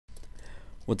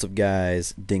What's up,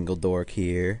 guys? Dingle Dork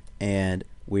here, and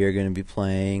we are going to be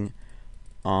playing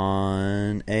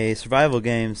on a survival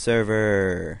game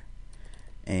server.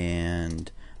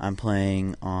 And I'm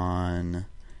playing on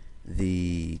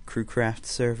the Crewcraft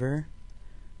server,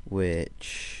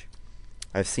 which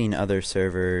I've seen other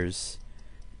servers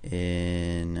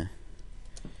in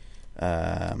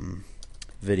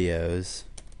videos.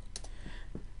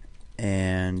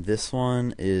 And this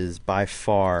one is by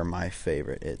far my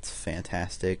favorite. It's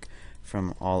fantastic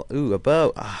from all... Ooh, a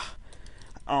bow! Ah,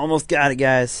 I almost got it,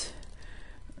 guys.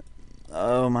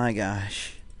 Oh my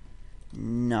gosh.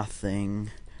 Nothing.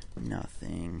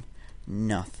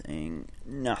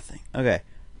 Okay,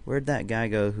 where'd that guy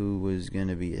go who was going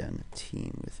to be on a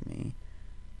team with me?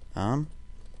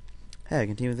 Hey, I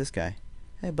can team with this guy.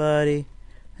 Hey, buddy.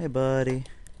 Hey.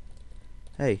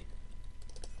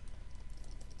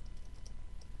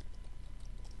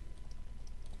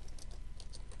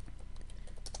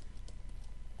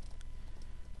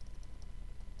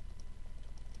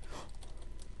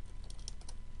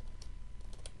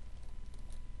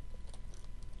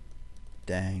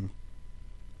 Dang.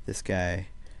 This guy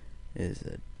is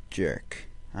a jerk.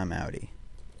 I'm outie.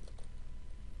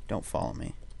 Don't follow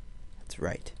me. That's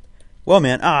right. Whoa,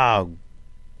 man. Oh,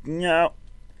 no.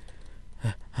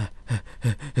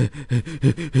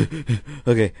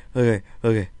 Okay. I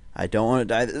don't want to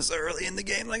die this early in the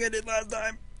game like I did last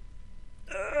time.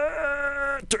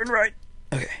 Turn right.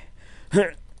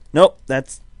 Okay. Nope.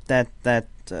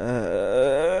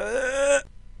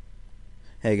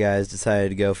 Hey guys, decided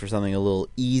to go for something a little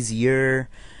easier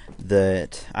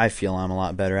that I feel I'm a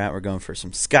lot better at. We're going for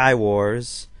some Sky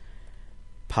Wars.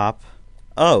 Pop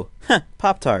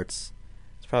Tarts.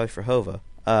 It's probably for Hova.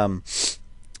 I'm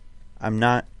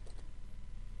not,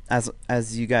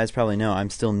 as you guys probably know, I'm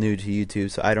still new to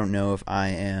YouTube, so I don't know if I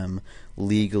am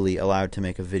legally allowed to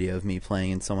make a video of me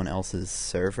playing in someone else's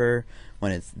server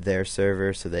when it's their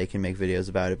server so they can make videos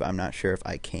about it, but I'm not sure if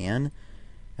I can.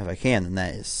 If I can, then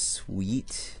that is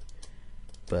sweet.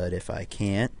 But if I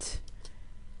can't,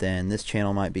 then this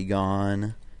channel might be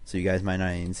gone, so you guys might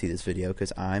not even see this video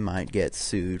because I might get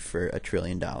sued for $1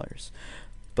 trillion.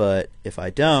 But if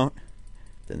I don't,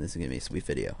 then this is going to be a sweet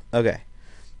video. Okay.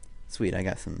 Sweet, I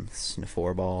got some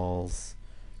Sniffor balls.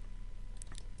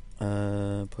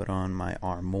 Put on my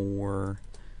armor,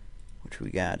 which we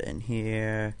got in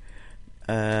here.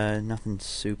 Nothing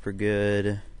super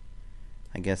good.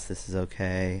 I guess this is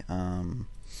okay.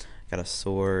 Got a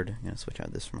sword. I'm going to switch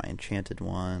out this for my enchanted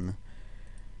one.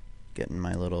 Getting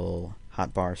my little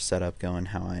hotbar setup going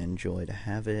how I enjoy to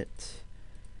have it.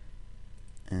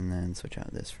 And then switch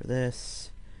out this for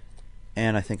this.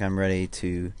 And I think I'm ready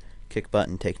to kick butt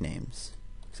and take names.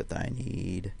 Except that I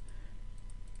need...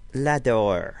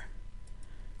 ladder.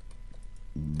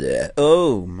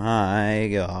 Oh my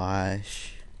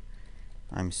gosh.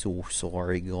 I'm so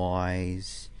sorry,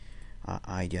 guys.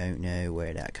 I don't know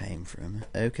where that came from.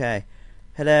 Okay.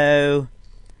 Hello.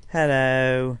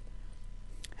 Oh.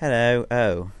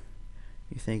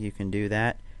 You think you can do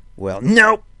that? Well,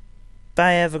 nope.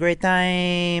 Bye, have a great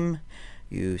time.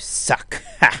 You suck.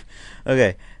 Ha!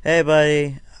 Okay. Hey,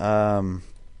 buddy.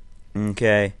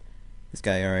 Okay. This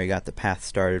guy already got the path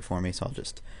started for me, so I'll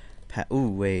just... Ooh,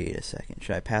 wait a second.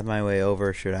 Should I path my way over,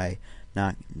 or should I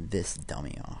knock this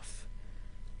dummy off?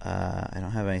 I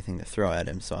don't have anything to throw at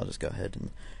him, so I'll just go ahead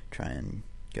and try and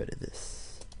go to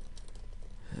this.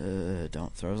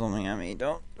 Don't throw something at me.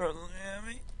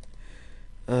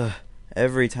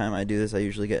 Every time I do this, I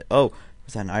usually get... Oh,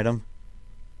 was that an item?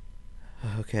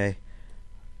 Okay. I'm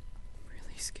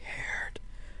really scared.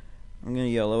 I'm gonna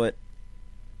YOLO it.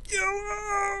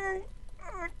 YOLO!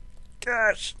 Oh,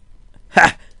 gosh.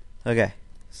 Ha! Okay.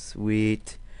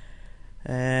 Sweet.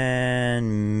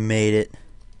 And made it.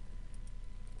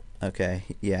 Okay,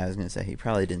 yeah, I was gonna say, he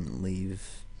probably didn't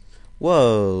leave.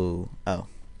 Whoa! Oh.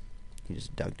 He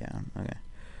just dug down. Okay.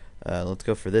 Let's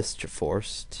go for this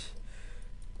first.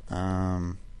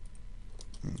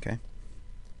 Okay.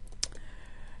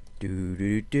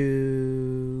 Do.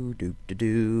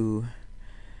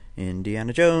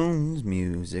 Indiana Jones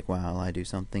music while I do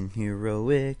something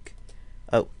heroic.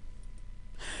 Oh.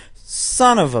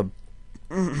 Son of a...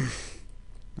 I'm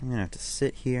gonna have to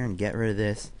sit here and get rid of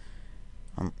this.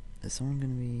 Is someone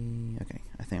gonna be... Okay,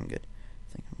 I think I'm good.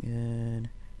 I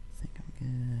think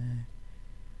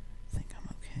I'm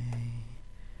okay.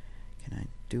 Can I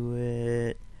do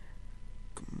it?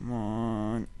 Come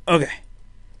on. Okay.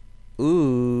 Ooh,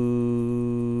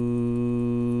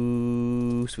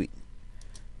 sweet.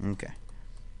 Okay.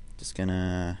 Just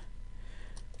gonna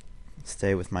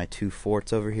stay with my 2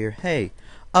 forts over here. Hey!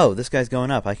 Oh, this guy's going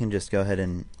up. I can just go ahead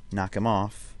and knock him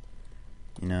off.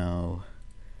 You know,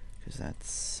 because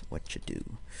that's what you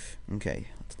do. Okay,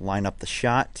 let's line up the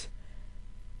shot.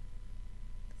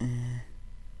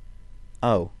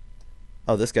 Oh.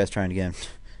 Oh, this guy's trying to get him.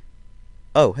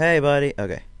 Oh, hey, buddy.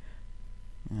 Okay.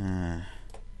 Dang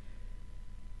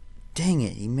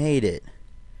it, he made it.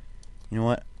 You know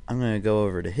what? I'm going to go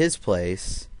over to his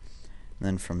place, and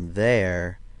then from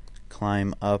there,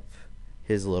 climb up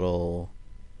his little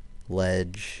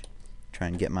ledge, try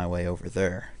and get my way over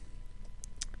there.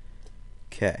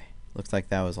 Okay. Looks like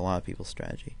that was a lot of people's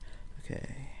strategy.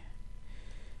 Okay.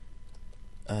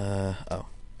 Oh.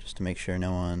 Just to make sure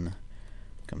no one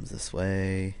comes this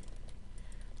way.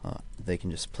 They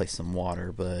can just place some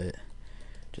water, but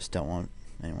just don't want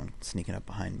anyone sneaking up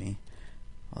behind me.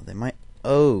 Well, they might...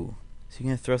 Oh! Is he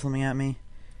going to throw something at me?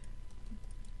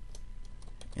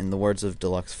 In the words of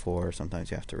Deluxe 4,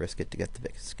 sometimes you have to risk it to get the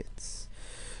biscuits.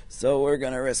 So we're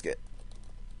going to risk it.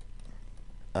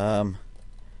 I'm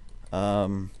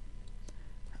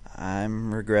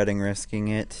regretting risking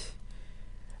it.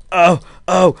 Oh!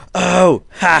 Oh! Oh!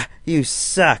 Ha! You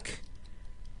suck!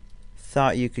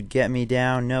 Thought you could get me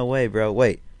down? No way, bro.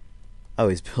 Wait. Oh,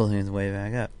 he's pulling his way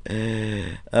back up.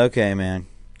 Okay, man.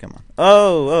 Come on.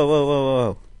 Oh! Whoa, whoa, whoa,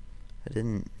 whoa. I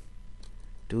didn't...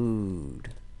 Dude.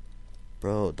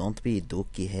 Bro, don't be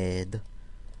dookie head.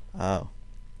 Oh.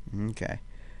 Okay.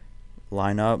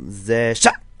 Line up the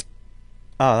shot!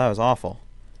 Oh, that was awful.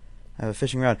 I have a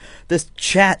fishing rod. This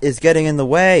chat is getting in the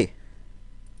way!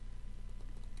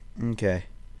 Okay.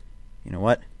 You know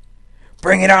what?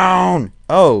 Bring it on!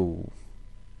 Oh.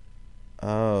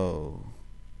 Oh.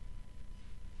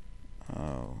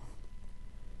 Oh.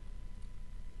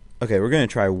 Okay, we're going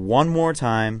to try one more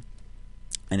time.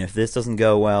 And if this doesn't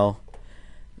go well,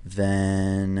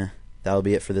 then that'll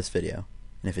be it for this video.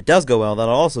 And if it does go well,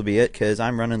 that'll also be it, because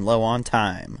I'm running low on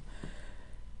time.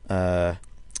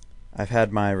 I've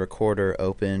had my recorder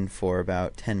open for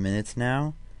about 10 minutes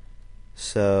now.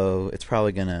 So it's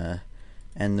probably going to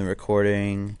end the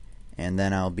recording, and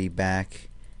then I'll be back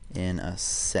in a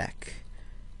sec.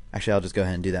 Actually, I'll just go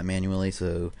ahead and do that manually,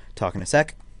 so talk in a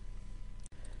sec.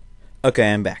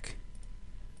 Okay, I'm back.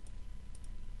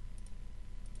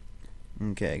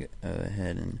 Okay, go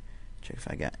ahead and check if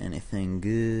I got anything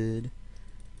good.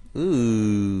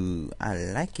 Ooh, I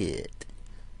like it.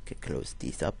 Okay, close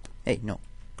these up. Hey, no,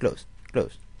 close,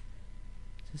 close.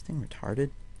 Is this thing retarded?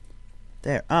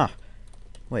 There, ah!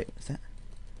 Wait, what's that?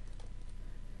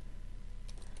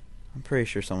 I'm pretty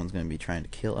sure someone's going to be trying to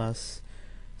kill us.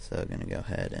 So I'm going to go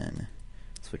ahead and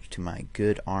switch to my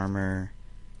good armor.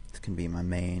 This can be my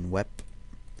main weapon.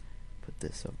 Put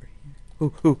this over here.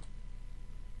 Ooh, ooh.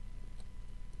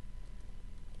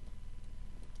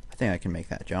 I think I can make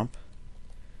that jump.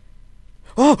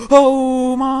 Oh,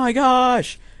 oh my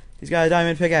gosh! He's got a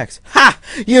diamond pickaxe. Ha!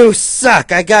 You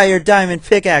suck! I got your diamond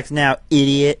pickaxe now,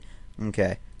 idiot!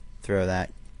 Okay, throw that.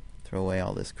 Throw away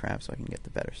all this crap so I can get the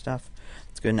better stuff.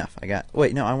 That's good enough. I got...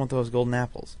 Wait, no, I want those golden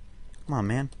apples. Come on,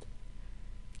 man.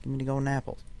 Give me the golden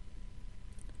apples.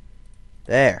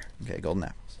 There. Okay, golden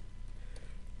apples.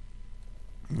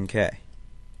 Okay.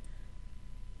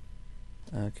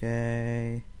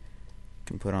 Okay.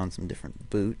 Can put on some different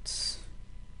boots.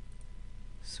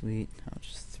 Sweet. I'll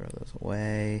just throw those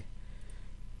away.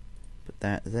 Put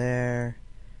that there.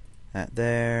 That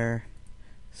there.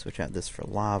 Switch out this for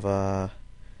lava.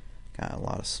 Got a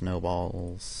lot of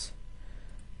snowballs.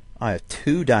 I have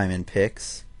 2 diamond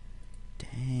picks.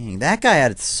 Dang, that guy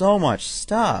had so much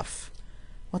stuff.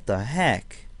 What the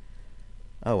heck?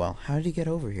 Oh well, how did he get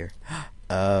over here?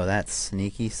 Oh, that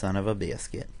sneaky son of a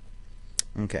biscuit.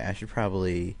 Okay, I should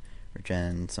probably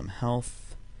regen some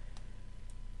health.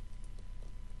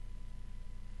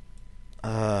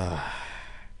 Man,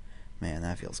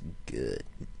 that feels good.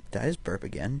 Did I just burp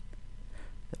again?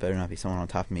 That better not be someone on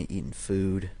top of me eating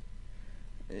food.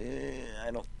 I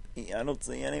don't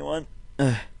see anyone.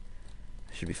 I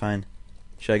should be fine.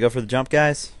 Should I go for the jump,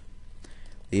 guys?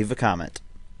 Leave a comment.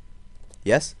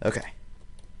 Yes? Okay.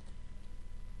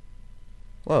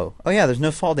 Whoa. Oh yeah, there's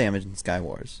no fall damage in Sky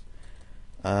Wars.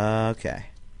 Okay.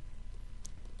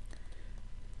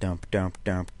 Dump, dump,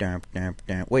 dump, dump, dump,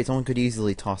 dump. Wait, someone could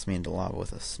easily toss me into lava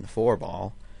with a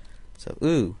 4-ball. So,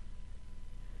 ooh.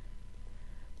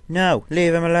 No,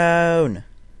 leave him alone.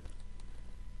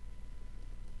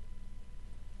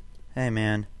 Hey,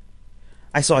 man.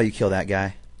 I saw you kill that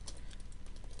guy.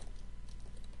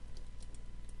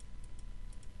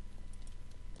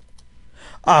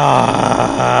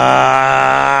 Ah!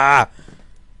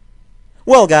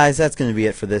 Well, guys, that's going to be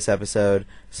it for this episode.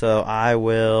 So I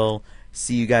will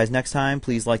see you guys next time.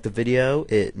 Please like the video.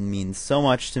 It means so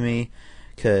much to me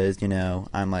because, you know,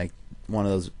 I'm like one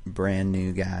of those brand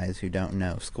new guys who don't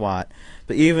know squat.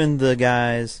 But even the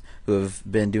guys who have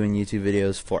been doing YouTube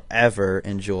videos forever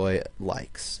enjoy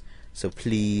likes. So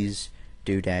please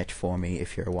do that for me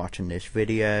if you're watching this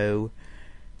video.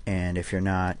 And if you're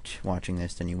not watching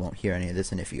this, then you won't hear any of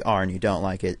this. And if you are and you don't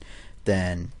like it,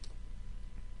 then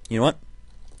you know what?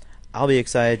 I'll be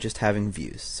excited just having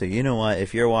views. So you know what?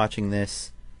 If you're watching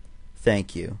this,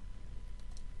 thank you.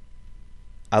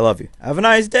 I love you. Have a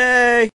nice day!